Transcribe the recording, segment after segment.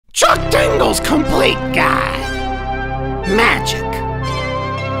Tingle's Complete Guide. Magic.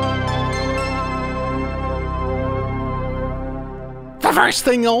 The first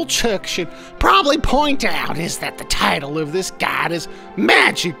thing old Chuck should probably point out is that the title of this guide is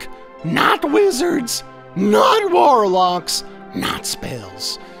Magic, not wizards, not warlocks, not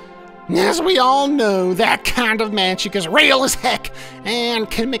spells. As we all know, that kind of magic is real as heck and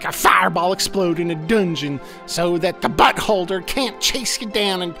can make a fireball explode in a dungeon so that the butt holder can't chase you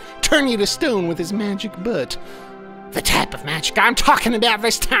down and turn you to stone with his magic butt. The type of magic I'm talking about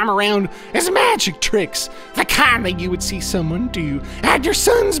this time around is magic tricks, the kind that you would see someone do at your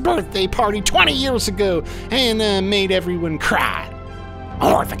son's birthday party 20 years ago and made everyone cry.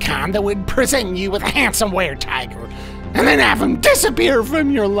 Or the kind that would present you with a handsome were-tiger and then have him disappear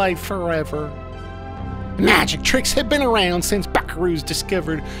from your life forever. Magic tricks have been around since buckaroos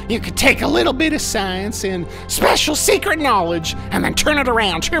discovered you could take a little bit of science and special secret knowledge and then turn it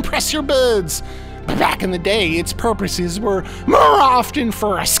around to impress your buds. But back in the day, its purposes were more often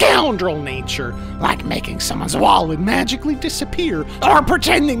for a scoundrel nature, like making someone's wallet magically disappear or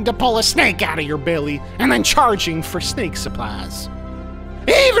pretending to pull a snake out of your belly and then charging for snake supplies.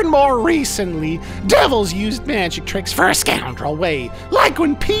 Even more recently, devils used magic tricks for a scoundrel way, like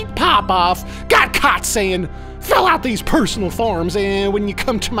when Pete Popoff got caught saying, "Fill out these personal forms and when you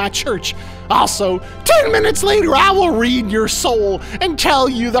come to my church. Also, 10 minutes later I will read your soul and tell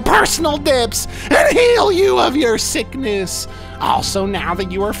you the personal depths and heal you of your sickness. Also, now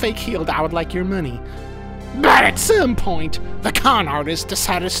that you are fake healed, I would like your money." But at some point, the con artists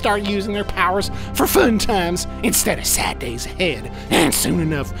decided to start using their powers for fun times instead of sad days ahead, and soon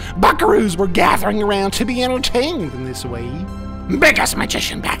enough, buckaroos were gathering around to be entertained in this way. Biggest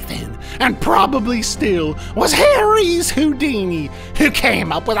magician back then, and probably still, was Harry's Houdini, who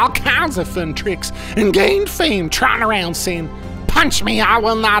came up with all kinds of fun tricks and gained fame trotting around saying, "Punch me, I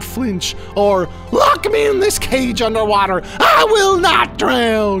will not flinch," or "Lock me in this cage underwater, I will not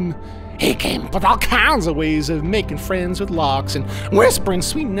drown." He came up with all kinds of ways of making friends with locks and whispering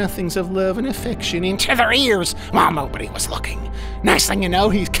sweet nothings of love and affection into their ears while nobody was looking. Next thing you know,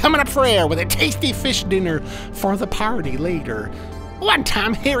 he's coming up for air with a tasty fish dinner for the party later. One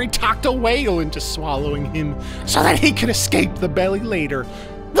time, Harry talked a whale into swallowing him so that he could escape the belly later.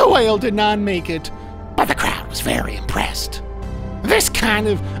 The whale did not make it, but the crowd was very impressed. This kind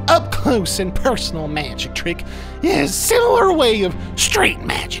of up-close and personal magic trick is a similar way of street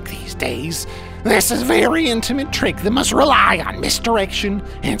magic these days. This is a very intimate trick that must rely on misdirection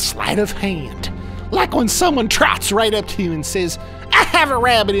and sleight of hand. Like when someone trots right up to you and says, "I have a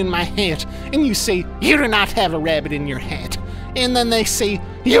rabbit in my hat," and you say, "You do not have a rabbit in your hat." And then they say,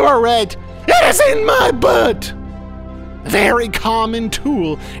 "You are right, it is in my butt." A very common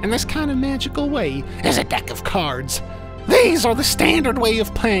tool in this kind of magical way is a deck of cards. These are the standard way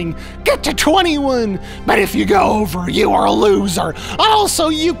of playing. Get to 21, but if you go over, you are a loser. Also,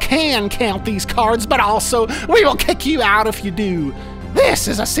 you can count these cards, but also, we will kick you out if you do. This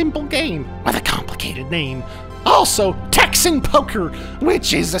is a simple game with a complicated name. Also, Texan Poker,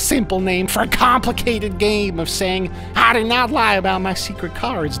 which is a simple name for a complicated game of saying, "I did not lie about my secret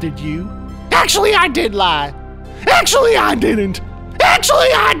cards, did you?" Actually, I did lie. Actually, I didn't.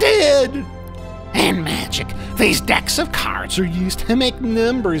 Actually, I did. In magic, these decks of cards are used to make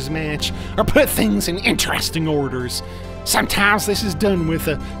numbers match or put things in interesting orders. Sometimes this is done with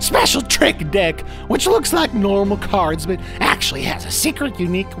a special trick deck, which looks like normal cards but actually has a secret,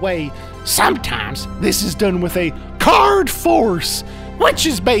 unique way. Sometimes this is done with a card force, which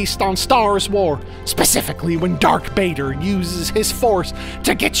is based on Star Wars, specifically when Darth Vader uses his force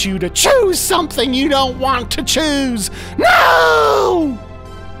to get you to choose something you don't want to choose. No!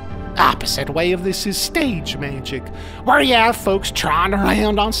 Opposite way of this is stage magic, where you have folks trotting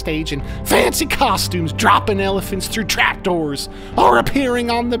around on stage in fancy costumes, dropping elephants through trapdoors, or appearing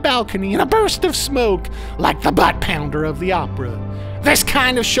on the balcony in a burst of smoke like the butt pounder of the opera. This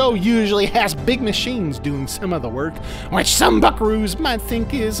kind of show usually has big machines doing some of the work, which some buckaroos might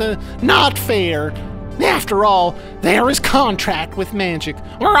think is not fair. After all, there is contract with magic,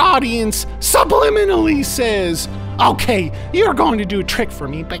 where audience subliminally says, "Okay, you're going to do a trick for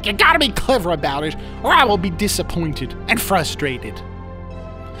me, but you gotta be clever about it, or I will be disappointed and frustrated."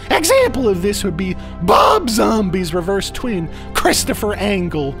 Example of this would be Bob Zombie's reverse twin, Christopher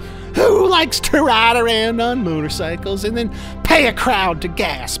Angle, who likes to ride around on motorcycles and then pay a crowd to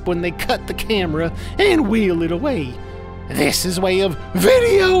gasp when they cut the camera and wheel it away. This is a way of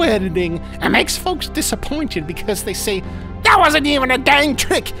video editing and makes folks disappointed because they say, "That wasn't even a dang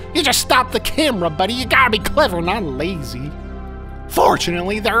trick, you just stopped the camera, buddy, you gotta be clever, not lazy."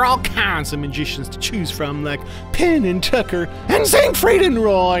 Fortunately, there are all kinds of magicians to choose from, like Penn and Tucker and Siegfried and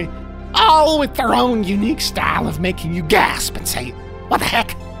Roy. all with their own unique style of making you gasp and say, "What the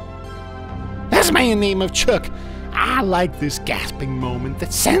heck?" As a man named of Chuck, I like this gasping moment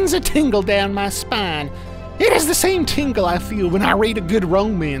that sends a tingle down my spine. It is the same tingle I feel when I read a good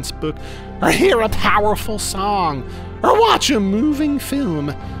romance book, or hear a powerful song, or watch a moving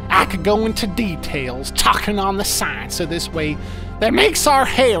film. I could go into details, talking on the science of this way that makes our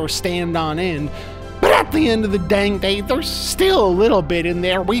hair stand on end, but at the end of the dang day, there's still a little bit in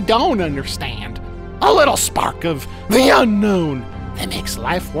there we don't understand. A little spark of the unknown that makes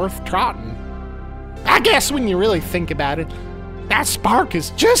life worth trotting. I guess when you really think about it, that spark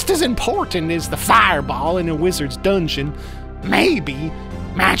is just as important as the fireball in a wizard's dungeon. Maybe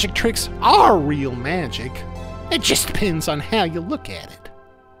magic tricks are real magic. It just depends on how you look at it.